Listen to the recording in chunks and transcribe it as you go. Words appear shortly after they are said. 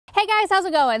Hey guys, how's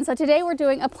it going? So today we're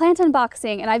doing a plant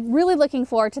unboxing and I'm really looking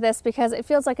forward to this because it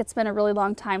feels like it's been a really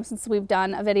long time since we've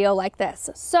done a video like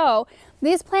this. So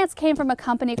these plants came from a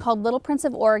company called Little Prince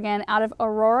of Oregon out of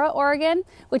Aurora, Oregon,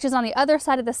 which is on the other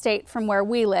side of the state from where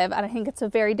we live. And I think it's a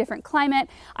very different climate.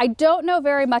 I don't know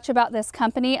very much about this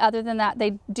company other than that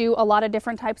they do a lot of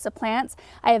different types of plants.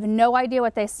 I have no idea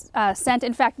what they sent.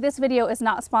 In fact, this video is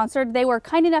not sponsored. They were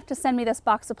kind enough to send me this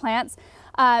box of plants.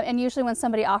 And usually when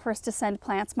somebody offers to send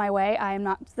plants my way, I am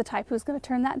not the type who's going to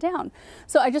turn that down.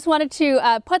 So I just wanted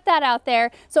to put that out there.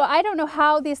 So I don't know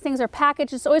how these things are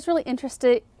packaged. It's always really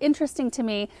interesting to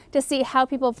me to see how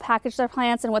people package their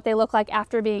plants and what they look like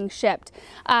after being shipped.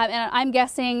 And I'm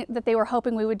guessing that they were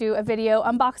hoping we would do a video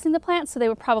unboxing the plants, so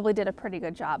they probably did a pretty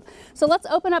good job. So let's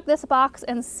open up this box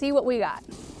and see what we got.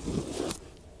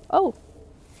 Oh,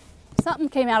 something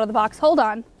came out of the box. Hold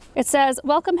on. It says,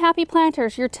 "Welcome happy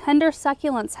planters, your tender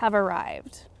succulents have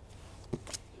arrived."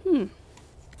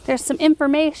 There's some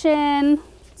information,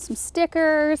 some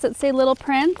stickers that say Little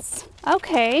Prince.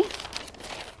 Okay.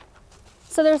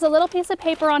 So there's a little piece of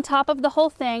paper on top of the whole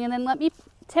thing, and then let me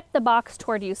tip the box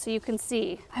toward you so you can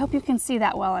see. I hope you can see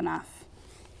that well enough.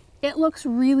 It looks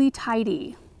really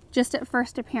tidy, just at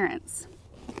first appearance.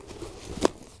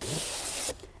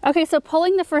 Okay, so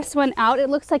pulling the first one out, it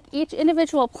looks like each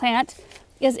individual plant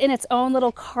is in its own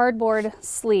little cardboard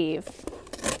sleeve.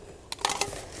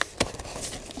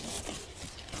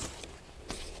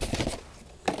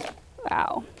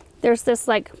 Wow. There's this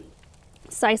like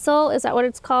sisal, is that what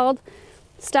it's called?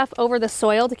 Stuff over the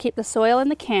soil to keep the soil in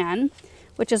the can,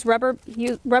 which is rubber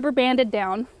banded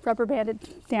down,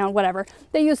 whatever.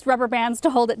 They used rubber bands to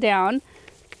hold it down.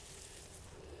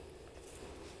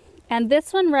 And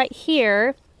this one right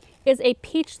here is a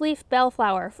peach leaf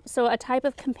bellflower, so a type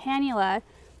of campanula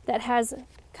that has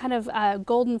kind of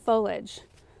golden foliage.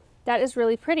 That is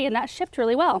really pretty, and that shipped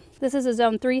really well. This is a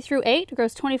zone 3 through 8,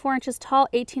 grows 24 inches tall,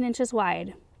 18 inches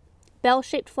wide.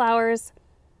 Bell-shaped flowers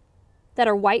that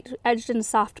are white edged in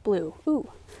soft blue.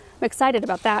 Ooh, I'm excited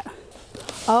about that.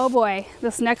 Oh boy,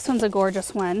 this next one's a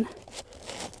gorgeous one.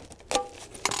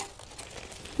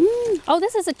 Oh,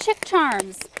 this is a chick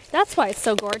charms. That's why it's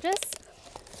so gorgeous.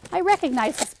 I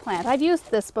recognize this plant. I've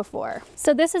used this before.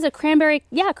 So this is a cranberry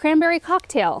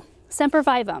cocktail,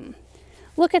 Sempervivum.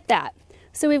 Look at that.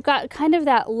 So we've got kind of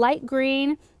that light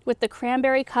green with the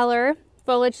cranberry color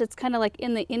foliage that's kind of like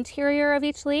in the interior of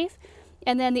each leaf.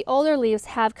 And then the older leaves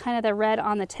have kind of the red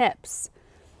on the tips.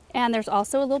 And there's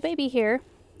also a little baby here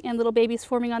and little babies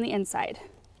forming on the inside.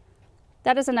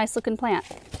 That is a nice looking plant.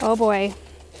 Oh boy.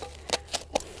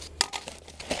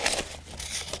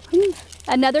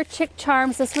 Another chick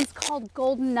charms. This one's called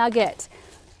Golden Nugget.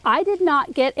 I did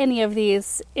not get any of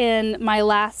these in my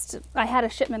last, I had a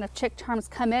shipment of chick charms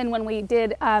come in when we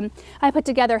did, I put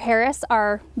together Harris,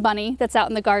 our bunny that's out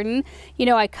in the garden. You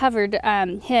know, I covered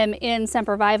him in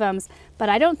Sempervivums, but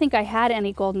I don't think I had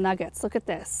any Golden Nuggets. Look at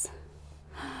this.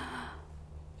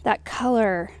 That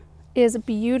color is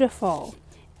beautiful.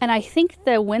 And I think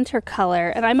the winter color,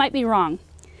 and I might be wrong,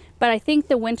 but I think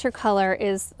the winter color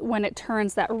is when it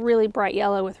turns that really bright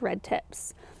yellow with red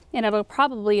tips. And it'll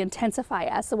probably intensify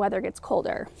as the weather gets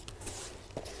colder.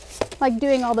 Like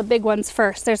doing all the big ones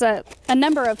first. There's a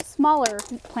number of smaller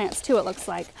plants too, it looks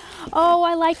like. Oh,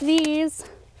 I like these.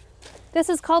 This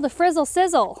is called a Frizzle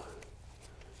Sizzle.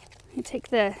 You take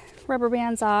the rubber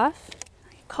bands off.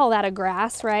 You call that a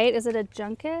grass, right? Is it a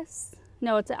juncus?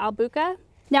 No, it's an albuca.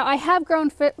 Now I have grown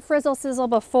Frizzle Sizzle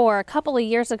before a couple of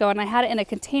years ago, and I had it in a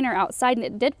container outside and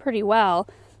it did pretty well.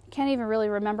 Can't even really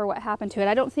remember what happened to it.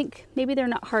 I don't think, maybe they're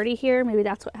not hardy here. Maybe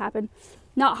that's what happened.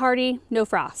 Not hardy, no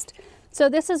frost. So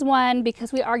this is one,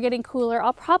 because we are getting cooler,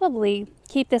 I'll probably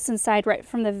keep this inside right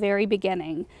from the very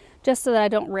beginning, just so that I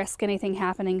don't risk anything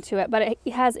happening to it. But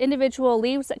it has individual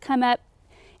leaves that come up,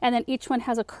 and then each one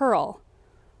has a curl.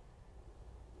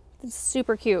 It's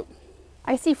super cute.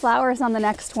 I see flowers on the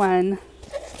next one.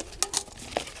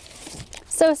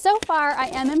 So far I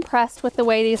am impressed with the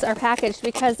way these are packaged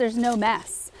because there's no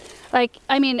mess. Like,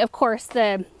 I mean, of course,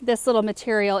 this little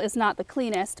material is not the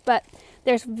cleanest, but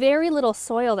there's very little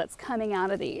soil that's coming out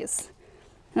of these.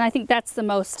 And I think that's the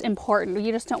most important.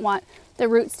 You just don't want the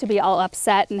roots to be all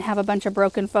upset and have a bunch of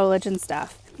broken foliage and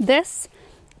stuff. This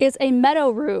is a meadow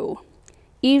rue.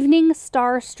 Evening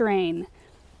Star Strain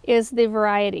is the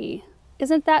variety.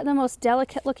 Isn't that the most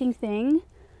delicate looking thing?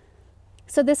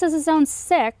 So this is a zone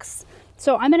 6.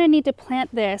 So I'm gonna need to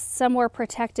plant this somewhere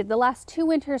protected. The last 2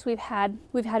 winters we've had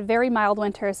very mild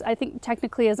winters. I think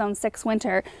technically a zone 6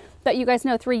 winter, but you guys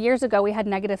know 3 years ago we had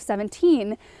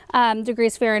 -17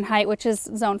 degrees Fahrenheit, which is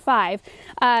zone 5.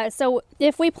 So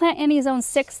if we plant any zone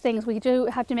 6 things, we do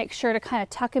have to make sure to kind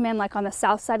of tuck them in like on the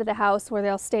south side of the house where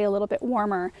they'll stay a little bit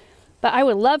warmer. But I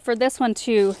would love for this one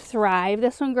to thrive.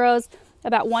 This one grows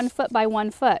about 1 foot by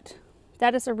 1 foot.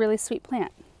 That is a really sweet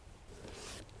plant.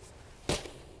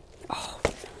 Oh,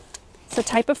 it's a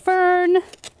type of fern.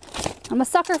 I'm a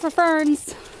sucker for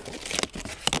ferns.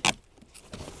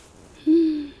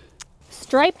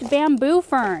 Striped bamboo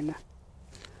fern.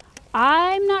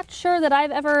 I'm not sure that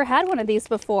I've ever had one of these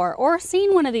before or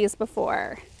seen one of these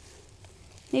before.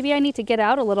 Maybe I need to get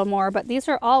out a little more, but these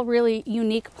are all really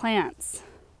unique plants.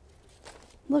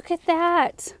 Look at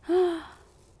that.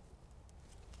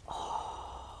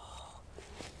 Oh.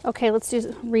 Okay, let's just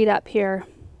read up here.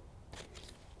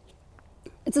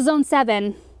 It's a zone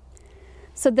 7.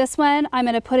 So this one I'm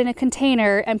going to put in a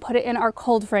container and put it in our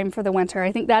cold frame for the winter.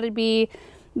 I think that'd be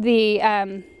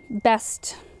the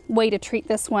best way to treat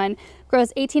this one.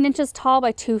 Grows 18 inches tall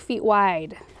by 2 feet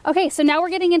wide. Okay, so now we're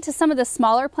getting into some of the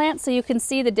smaller plants so you can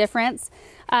see the difference.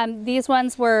 These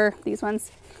ones were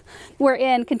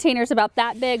in containers about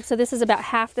that big, so this is about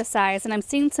half the size, and I'm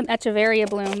seeing some echeveria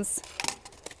blooms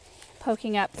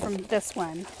poking up from this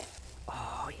one.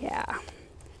 Oh yeah.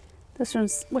 This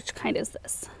one's, which kind is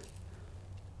this?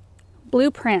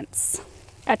 Blueprints,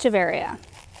 echeveria.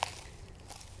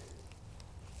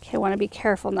 Okay, I want to be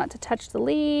careful not to touch the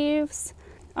leaves.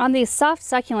 On these soft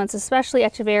succulents, especially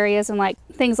echeverias and like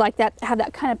things like that, have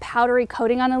that kind of powdery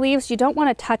coating on the leaves. You don't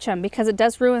want to touch them because it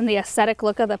does ruin the aesthetic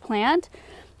look of the plant.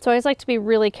 So I always like to be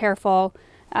really careful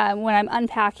when I'm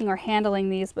unpacking or handling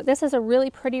these. But this is a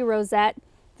really pretty rosette.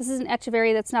 This is an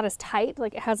echeveria that's not as tight,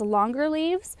 like it has longer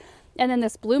leaves. And then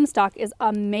this bloom stalk is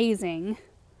amazing.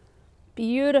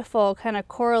 Beautiful kind of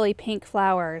corally pink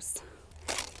flowers.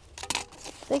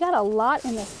 They got a lot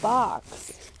in this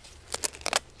box.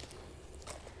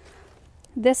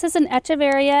 This is an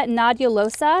Echeveria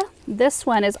nodulosa. This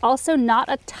one is also not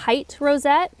a tight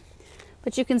rosette,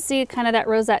 but you can see kind of that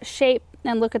rosette shape,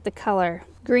 and look at the color,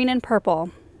 green and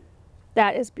purple.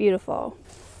 That is beautiful.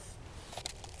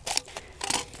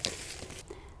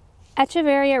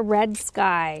 Echeveria red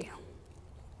sky.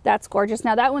 That's gorgeous.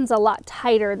 Now that one's a lot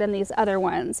tighter than these other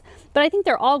ones, but I think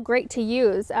they're all great to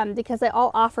use because they all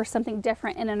offer something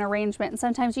different in an arrangement. And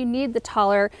sometimes you need the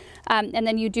taller, and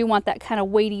then you do want that kind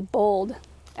of weighty bold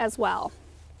as well.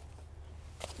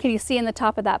 Can you see in the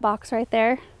top of that box right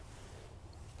there?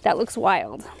 That looks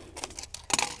wild.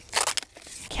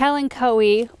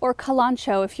 Kalanchoe, or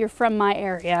Kalanchoe if you're from my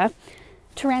area,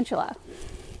 tarantula.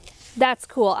 That's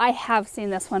cool. I have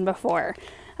seen this one before.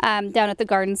 Down at the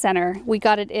garden center. We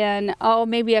got it in,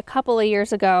 maybe a couple of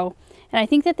years ago. And I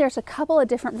think that there's a couple of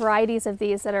different varieties of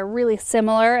these that are really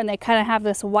similar, and they kind of have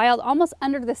this wild, almost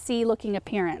under the sea looking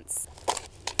appearance.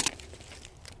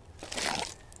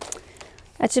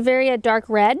 Echeveria dark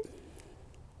red.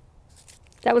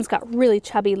 That one's got really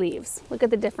chubby leaves. Look at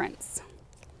the difference.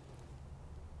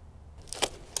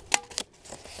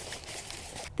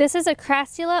 This is a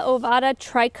Crassula ovata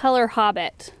tricolor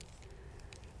hobbit.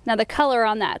 Now the color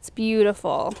on that's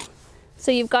beautiful.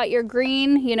 So you've got your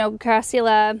green, you know,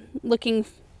 Crassula looking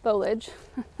foliage.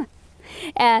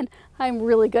 And I'm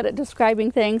really good at describing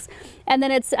things. And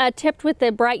then it's tipped with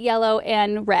the bright yellow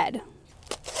and red.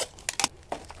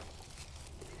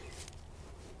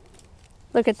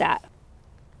 Look at that.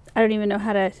 I don't even know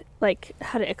how to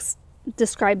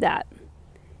describe that.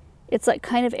 It's like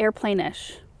kind of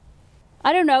airplane-ish.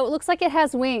 I don't know, it looks like it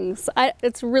has wings.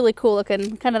 It's really cool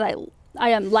looking, kind of that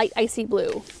light icy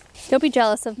blue. Don't be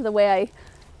jealous of the way I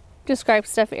describe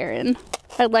stuff, Erin.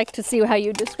 I'd like to see how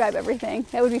you describe everything.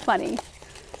 That would be funny.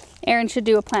 Erin should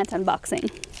do a plant unboxing.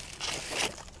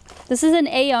 This is an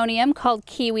Aeonium called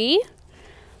Kiwi.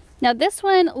 Now this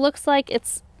one looks like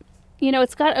it's, you know,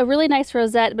 it's got a really nice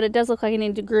rosette, but it does look like I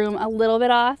need to groom a little bit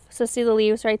off. So see the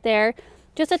leaves right there?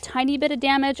 Just a tiny bit of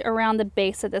damage around the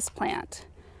base of this plant.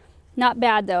 Not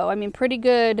bad though. I mean, pretty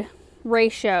good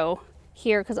ratio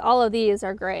here because all of these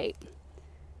are great.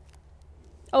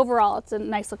 Overall, it's a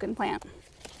nice looking plant.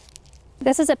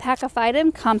 This is a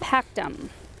Pachyphytum compactum.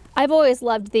 I've always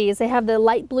loved these. They have the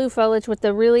light blue foliage with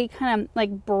the really kind of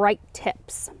like bright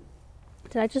tips.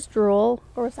 Did I just drool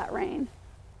or was that rain?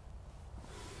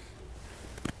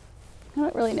 I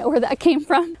don't really know where that came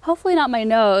from. Hopefully not my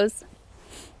nose.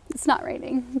 It's not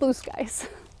raining. Blue skies.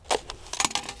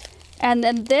 And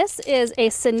then this is a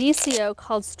Senecio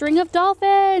called String of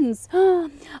Dolphins.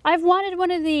 I've wanted one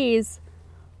of these.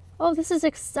 Oh, this is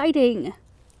exciting.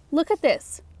 Look at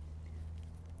this.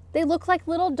 They look like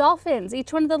little dolphins,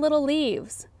 each one of the little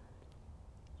leaves.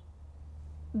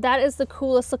 That is the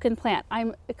coolest looking plant.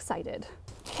 I'm excited.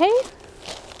 Okay.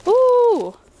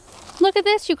 Ooh, look at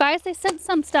this, you guys. They sent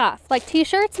some stuff, like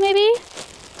t-shirts maybe.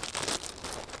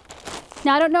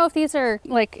 Now I don't know if these are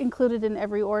like included in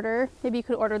every order. Maybe you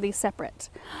could order these separate.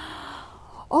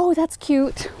 Oh, that's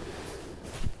cute.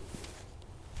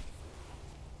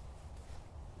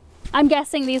 I'm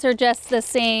guessing these are just the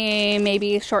same,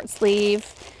 maybe short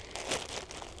sleeve.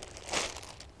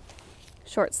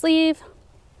 Short sleeve.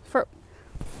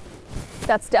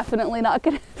 That's definitely not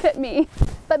gonna fit me.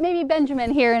 But maybe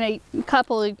Benjamin here in a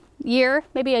couple of year,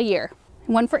 maybe a year.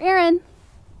 One for Aaron.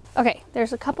 Okay,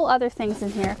 there's a couple other things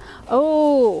in here.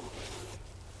 Oh,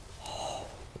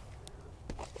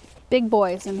 big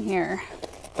boys in here.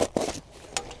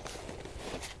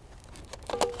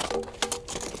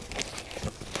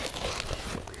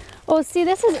 Oh, see,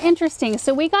 this is interesting.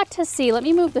 So we got to see, let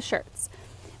me move the shirts.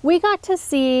 We got to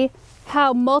see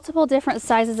how multiple different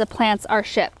sizes of plants are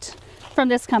shipped from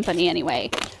this company anyway.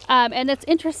 And it's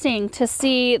interesting to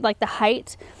see like the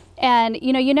height. And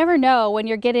you know, you never know when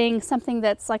you're getting something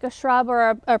that's like a shrub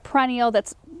or a perennial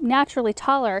that's naturally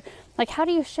taller, like how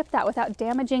do you ship that without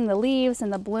damaging the leaves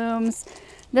and the blooms?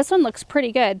 This one looks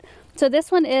pretty good. So this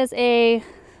one is a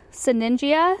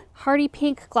Syningia Hardy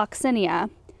Pink Gloxinia,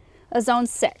 a zone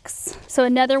 6. So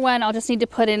another one I'll just need to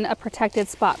put in a protected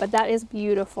spot, but that is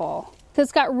beautiful. So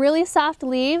it's got really soft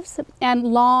leaves and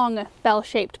long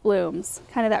bell-shaped blooms,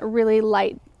 kind of that really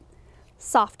light,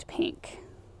 soft pink.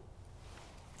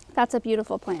 That's a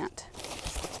beautiful plant.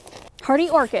 Hardy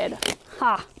Orchid.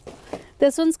 Ha!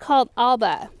 This one's called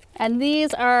Alba. And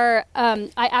these are, I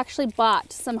actually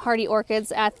bought some hardy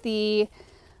orchids at the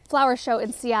flower show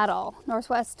in Seattle,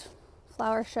 Northwest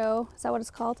Flower Show. Is that what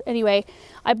it's called? Anyway,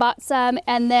 I bought some,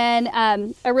 and then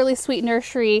a really sweet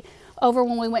nursery over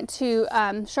when we went to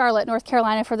Charlotte, North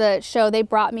Carolina for the show, they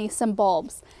brought me some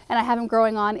bulbs, and I have them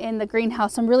growing on in the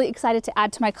greenhouse. I'm really excited to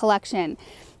add to my collection.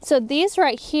 So these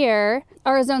right here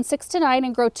are a zone 6 to 9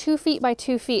 and grow 2 feet by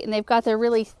 2 feet, and they've got their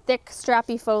really thick,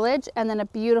 strappy foliage and then a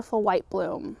beautiful white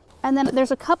bloom. And then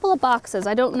there's a couple of boxes.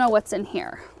 I don't know what's in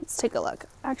here. Let's take a look.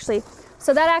 Actually,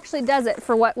 so that actually does it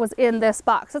for what was in this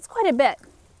box. It's quite a bit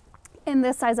in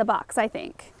this size of box, I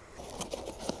think.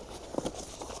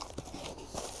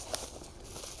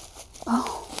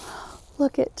 Oh,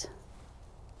 look at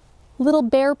little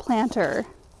bear planter.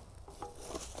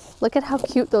 Look at how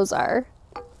cute those are.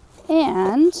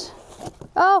 And,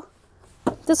 oh,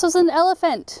 this was an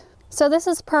elephant. So this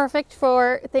is perfect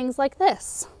for things like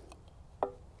this.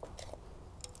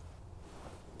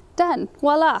 Done,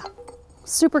 voila.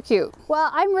 Super cute. Well,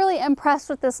 I'm really impressed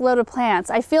with this load of plants.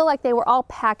 I feel like they were all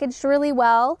packaged really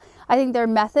well. I think their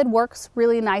method works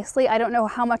really nicely. I don't know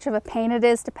how much of a pain it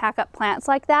is to pack up plants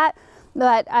like that,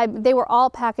 but they were all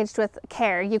packaged with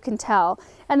care, you can tell.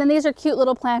 And then these are cute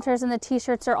little planters, and the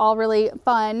t-shirts are all really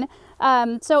fun.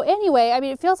 So anyway, I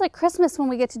mean, it feels like Christmas when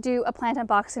we get to do a plant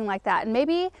unboxing like that. And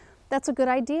maybe that's a good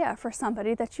idea for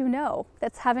somebody that you know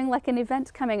that's having like an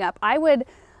event coming up. I would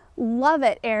love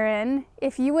it, Aaron,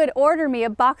 if you would order me a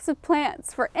box of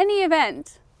plants for any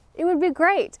event. It would be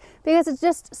great because it's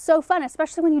just so fun,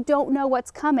 especially when you don't know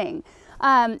what's coming.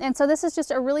 And so this is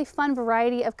just a really fun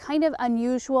variety of kind of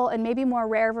unusual and maybe more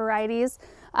rare varieties.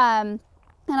 And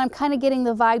I'm kind of getting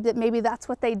the vibe that maybe that's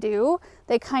what they do.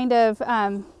 They kind of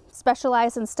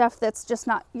specialize in stuff that's just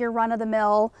not your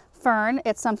run-of-the-mill fern.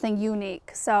 It's something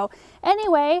unique. So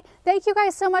anyway, thank you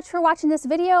guys so much for watching this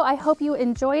video. I hope you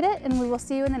enjoyed it, and we will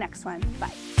see you in the next one.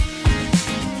 Bye.